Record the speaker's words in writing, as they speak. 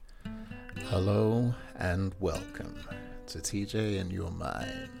Hello and welcome to TJ in Your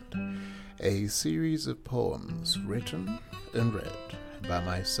Mind, a series of poems written and read by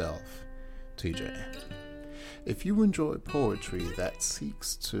myself, TJ. If you enjoy poetry that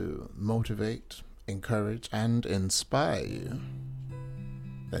seeks to motivate, encourage, and inspire you,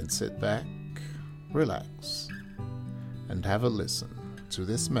 then sit back, relax, and have a listen to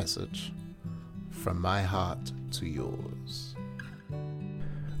this message from my heart to yours.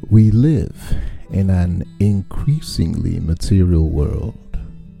 We live in an increasingly material world.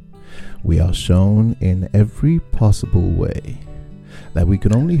 We are shown in every possible way that we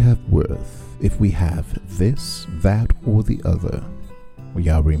can only have worth if we have this, that, or the other. We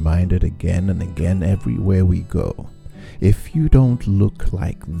are reminded again and again everywhere we go. If you don't look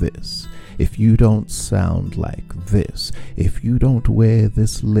like this, if you don't sound like this, if you don't wear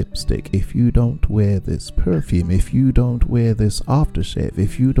this lipstick, if you don't wear this perfume, if you don't wear this aftershave,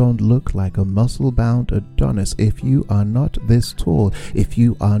 if you don't look like a muscle-bound Adonis, if you are not this tall, if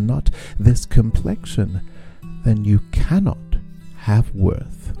you are not this complexion, then you cannot have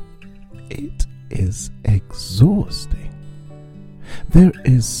worth. It is exhausting. There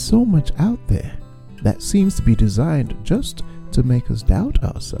is so much out there that seems to be designed just to make us doubt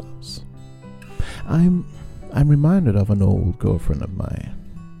ourselves. I'm reminded of an old girlfriend of mine.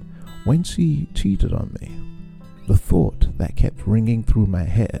 When she cheated on me, the thought that kept ringing through my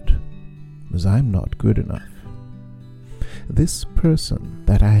head was, I'm not good enough. This person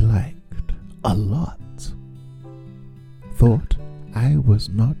that I liked a lot thought I was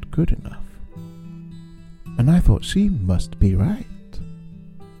not good enough. And I thought she must be right.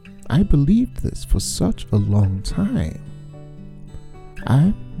 I believed this for such a long time.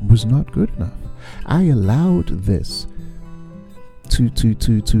 I was not good enough. I allowed this to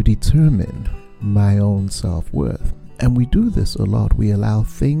determine my own self-worth. And we do this a lot. We allow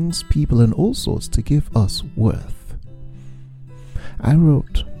things, people, and all sorts to give us worth. I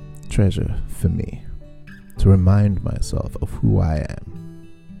wrote Treasure for me to remind myself of who I am.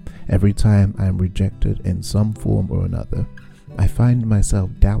 Every time I'm rejected in some form or another, I find myself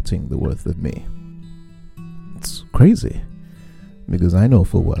doubting the worth of me. It's crazy, because I know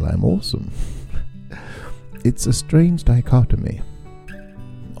full well I'm awesome. It's a strange dichotomy.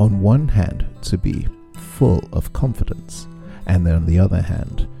 On one hand, to be full of confidence, and then on the other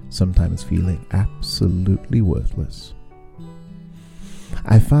hand, sometimes feeling absolutely worthless.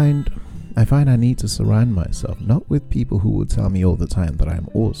 I find I need to surround myself not with people who will tell me all the time that I'm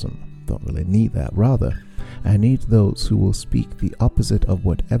awesome. Don't really need that. Rather, I need those who will speak the opposite of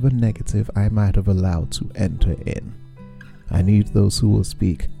whatever negative I might have allowed to enter in. I need those who will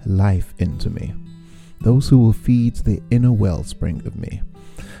speak life into me, those who will feed the inner wellspring of me.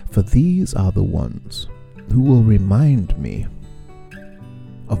 For these are the ones who will remind me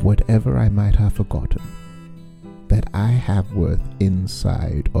of whatever I might have forgotten, that I have worth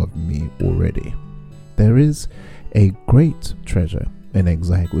inside of me already. There is a great treasure in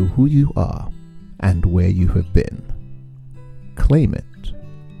exactly who you are and where you have been. Claim it.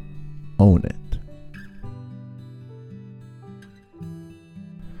 Own it.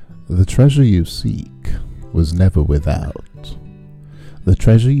 The treasure you seek was never without. The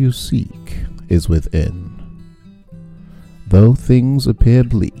treasure you seek is within. Though things appear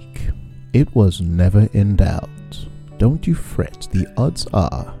bleak, it was never in doubt. Don't you fret, the odds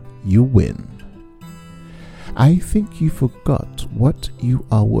are you win. I think you forgot what you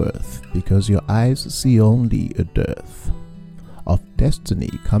are worth, because your eyes see only a dearth of destiny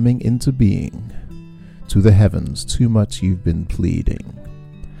coming into being. To the heavens too much you've been pleading,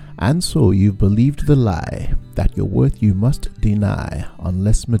 and so you've believed the lie that your worth you must deny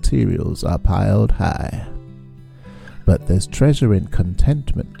unless materials are piled high. But there's treasure in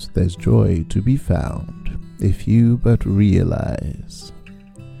contentment, there's joy to be found, if you but realize.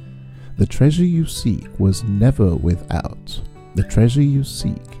 The treasure you seek was never without. The treasure you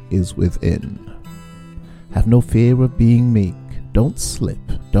seek is within. Have no fear of being meek. Don't slip.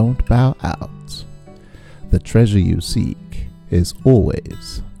 Don't bow out. The treasure you seek is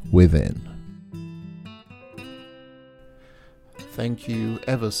always within. Thank you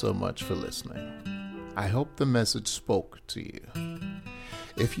ever so much for listening. I hope the message spoke to you.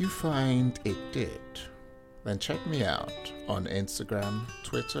 If you find it did, then check me out on Instagram,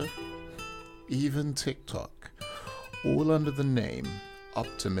 Twitter, even TikTok, all under the name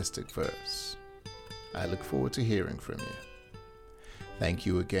Optimistic Verse. I look forward to hearing from you. Thank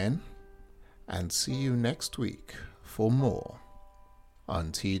you again, and see you next week for more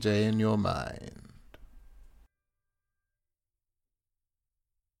on TJ in Your Mind.